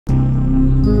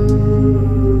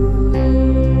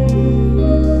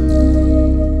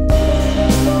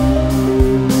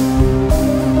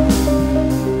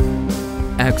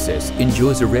ACSYS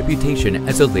enjoys a reputation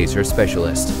as a laser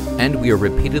specialist, and we are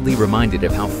repeatedly reminded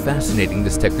of how fascinating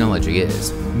this technology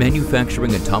is.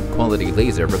 Manufacturing a top-quality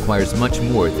laser requires much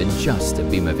more than just a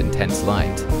beam of intense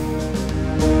light.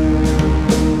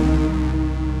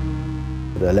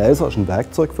 The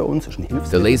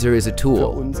laser is a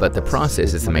tool, but the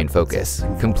process is the main focus.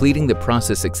 Completing the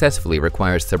process successfully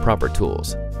requires the proper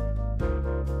tools.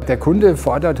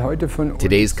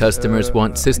 Today's customers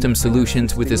want system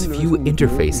solutions with as few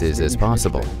interfaces as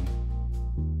possible.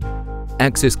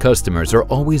 ACSYS customers are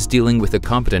always dealing with a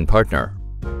competent partner,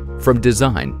 from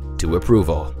design to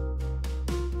approval.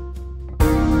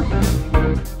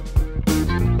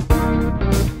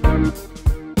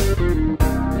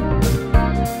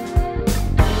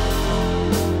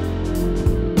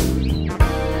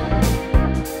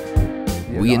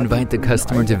 We invite the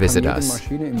customer to visit us.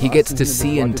 He gets to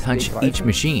see and touch each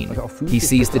machine. He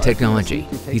sees the technology.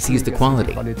 He sees the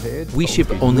quality. We ship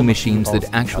only machines that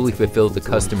actually fulfill the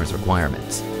customer's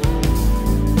requirements.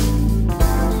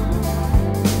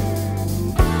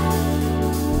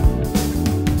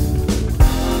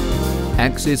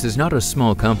 ACSYS is not a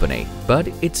small company, but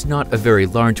it's not a very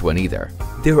large one either.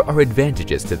 There are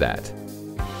advantages to that.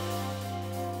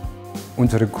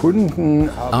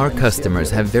 Our customers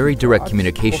have very direct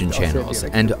communication channels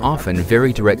and often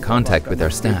very direct contact with our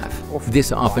staff.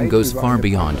 This often goes far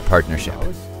beyond partnership.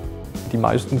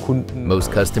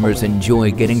 Most customers enjoy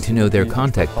getting to know their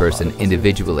contact person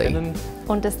individually.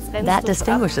 That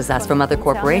distinguishes us from other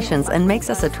corporations and makes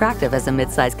us attractive as a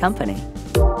mid-sized company.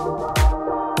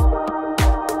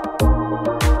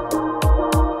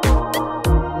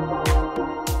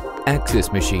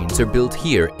 ACSYS machines are built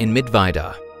here in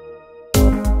Mittweida.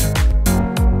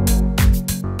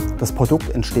 Das Produkt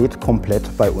entsteht komplett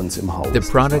bei uns im Haus. The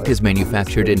product is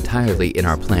manufactured entirely in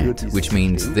our plant, which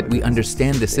means that we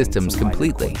understand the systems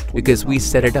completely because we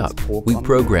set it up, we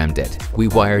programmed it, we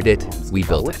wired it, we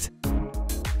built it.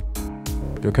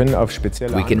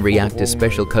 We can react to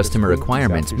special customer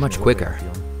requirements much quicker.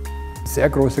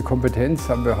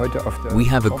 We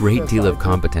have a great deal of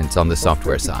competence on the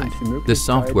software side. The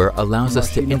software allows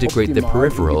us to integrate the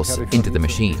peripherals into the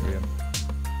machine.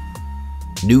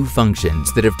 New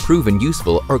functions that have proven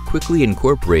useful are quickly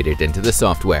incorporated into the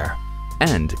software.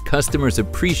 And customers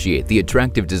appreciate the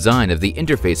attractive design of the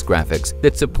interface graphics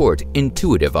that support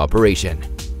intuitive operation.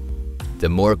 The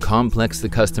more complex the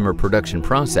customer production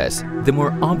process, the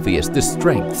more obvious the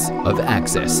strengths of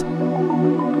ACSYS.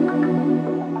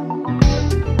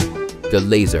 The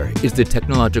laser is the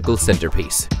technological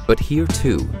centerpiece, but here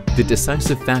too, the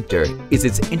decisive factor is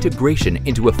its integration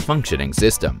into a functioning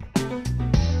system.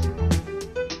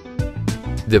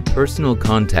 The personal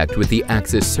contact with the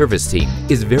ACSYS service team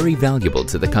is very valuable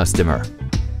to the customer.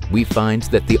 We find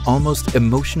that the almost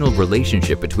emotional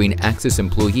relationship between ACSYS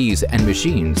employees and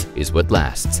machines is what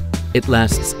lasts. It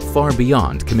lasts far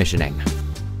beyond commissioning.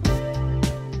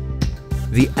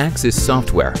 The ACSYS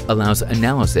software allows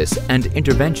analysis and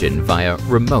intervention via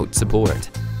remote support.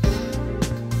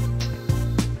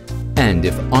 And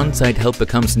if on-site help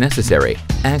becomes necessary,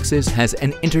 ACSYS has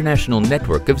an international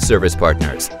network of service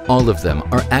partners. All of them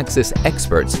are ACSYS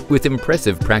experts with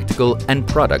impressive practical and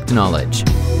product knowledge.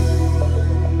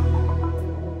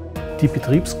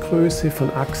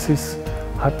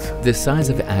 The size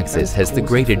of ACSYS has the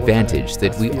great advantage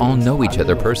that we all know each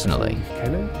other personally.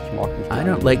 I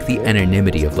don't like the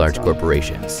anonymity of large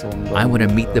corporations. I want to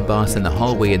meet the boss in the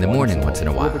hallway in the morning once in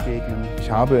a while.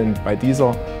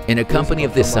 In a company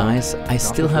of this size, I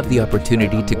still have the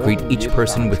opportunity to greet each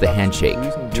person with a handshake,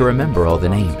 to remember all the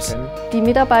names.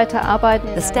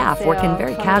 The staff work in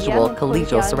very casual,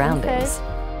 collegial surroundings.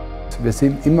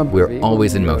 We're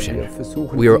always in motion.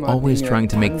 We are always trying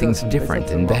to make things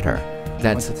different and better.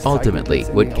 That's ultimately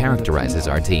what characterizes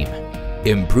our team.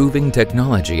 Improving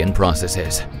technology and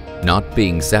processes, not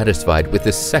being satisfied with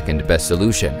the second best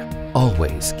solution,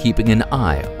 always keeping an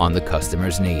eye on the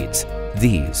customer's needs.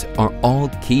 These are all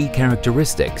key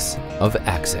characteristics of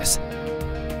ACSYS.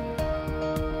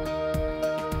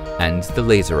 And the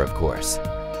laser, of course.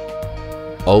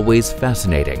 Always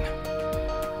fascinating,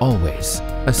 always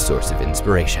a source of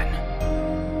inspiration.